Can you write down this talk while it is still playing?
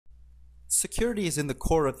Security is in the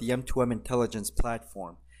core of the M2M intelligence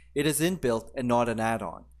platform. It is inbuilt and not an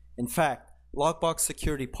add-on. In fact, Lockbox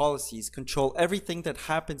security policies control everything that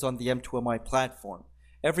happens on the M2MI platform.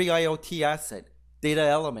 Every IoT asset, data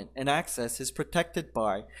element, and access is protected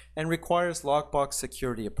by and requires Lockbox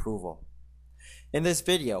security approval. In this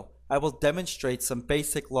video, I will demonstrate some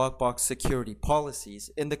basic Lockbox security policies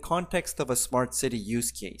in the context of a smart city use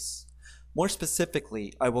case. More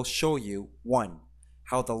specifically, I will show you 1.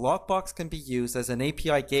 How the Lockbox can be used as an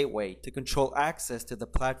API gateway to control access to the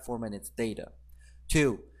platform and its data.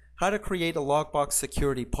 2. How to create a Lockbox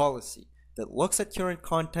security policy that looks at current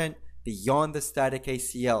content beyond the static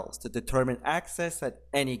ACLs to determine access at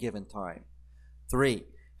any given time. 3.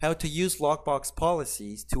 How to use Lockbox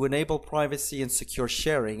policies to enable privacy and secure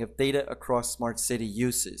sharing of data across smart city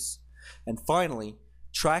uses. And finally,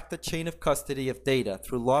 track the chain of custody of data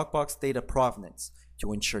through Lockbox data provenance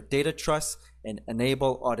to ensure data trust and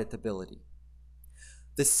enable auditability.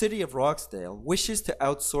 The City of Rochdale wishes to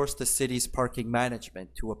outsource the city's parking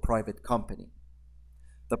management to a private company.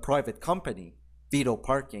 The private company, Vito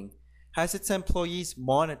Parking, has its employees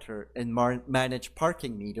monitor and manage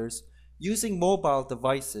parking meters using mobile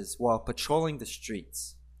devices while patrolling the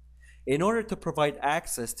streets. In order to provide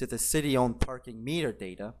access to the city-owned parking meter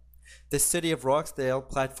data, the City of Rochdale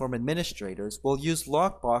platform administrators will use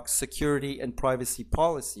Lockbox security and privacy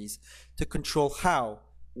policies to control how,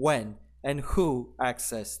 when, and who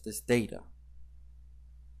access this data.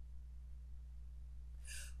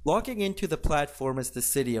 Logging into the platform as the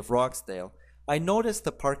City of Rochdale, I noticed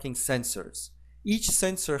the parking sensors. Each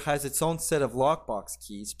sensor has its own set of Lockbox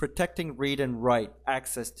keys protecting read and write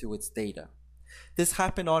access to its data. This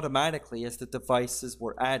happened automatically as the devices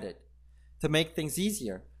were added. To make things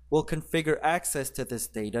easier, we'll configure access to this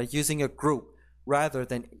data using a group rather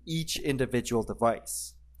than each individual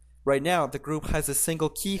device. Right now, the group has a single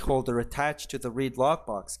key holder attached to the read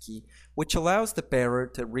Lockbox key, which allows the bearer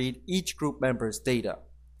to read each group member's data.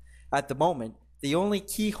 At the moment, the only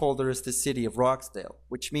key holder is the City of Rochdale,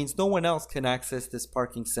 which means no one else can access this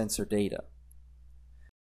parking sensor data.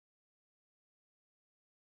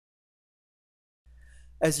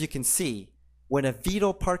 As you can see, when a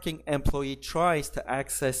Vito Parking employee tries to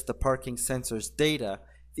access the parking sensor's data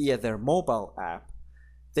via their mobile app,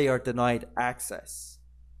 they are denied access.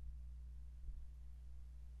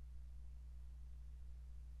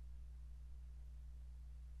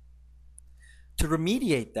 To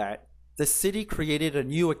remediate that, the city created a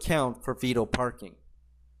new account for Vito Parking.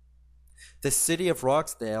 The City of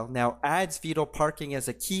Rochdale now adds Vito Parking as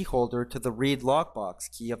a key holder to the read Lockbox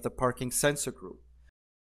key of the parking sensor group.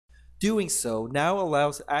 Doing so now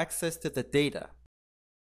allows access to the data.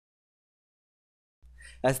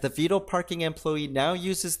 As the Vito Parking employee now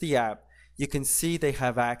uses the app, you can see they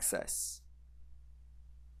have access.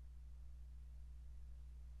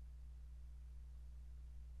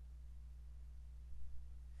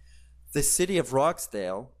 The City of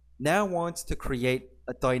Rochdale now wants to create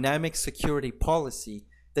a dynamic security policy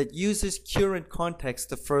that uses current context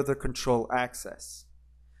to further control access.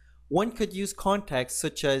 One could use context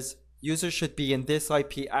such as user should be in this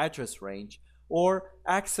IP address range, or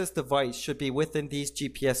access device should be within these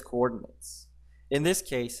GPS coordinates. In this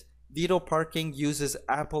case, Vito Parking uses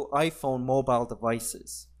Apple iPhone mobile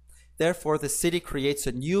devices. Therefore, the city creates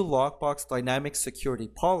a new Lockbox dynamic security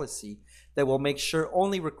policy that will make sure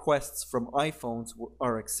only requests from iPhones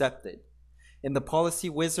are accepted. In the policy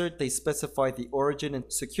wizard, they specify the origin and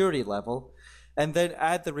security level, and then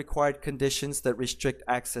add the required conditions that restrict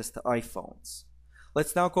access to iPhones.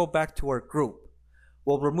 Let's now go back to our group.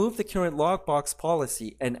 We'll remove the current Lockbox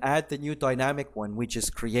policy and add the new dynamic one we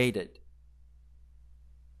just created.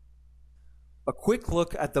 A quick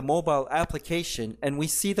look at the mobile application and we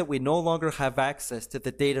see that we no longer have access to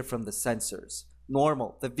the data from the sensors.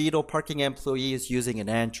 Normal, the Vito Parking employee is using an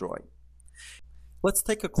Android. Let's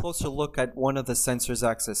take a closer look at one of the sensors'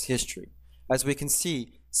 access history. As we can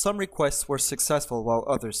see, some requests were successful while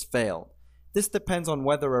others failed. This depends on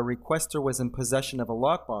whether a requester was in possession of a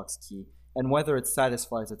Lockbox key and whether it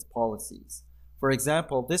satisfies its policies. For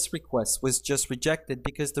example, this request was just rejected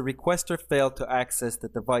because the requester failed to access the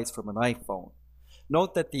device from an iPhone.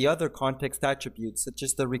 Note that the other context attributes, such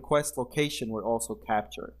as the request location, were also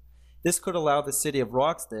captured. This could allow the City of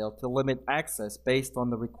Rochdale to limit access based on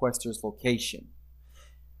the requester's location.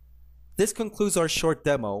 This concludes our short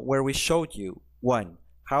demo where we showed you 1.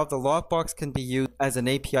 How the Lockbox can be used as an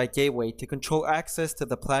API gateway to control access to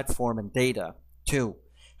the platform and data. 2.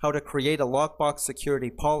 How to create a Lockbox security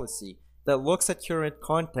policy that looks at current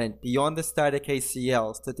content beyond the static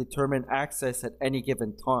ACLs to determine access at any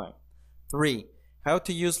given time. 3. how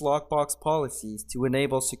to use Lockbox policies to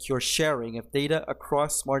enable secure sharing of data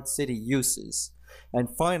across smart city uses, and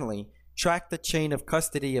finally, track the chain of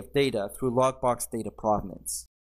custody of data through Lockbox data provenance.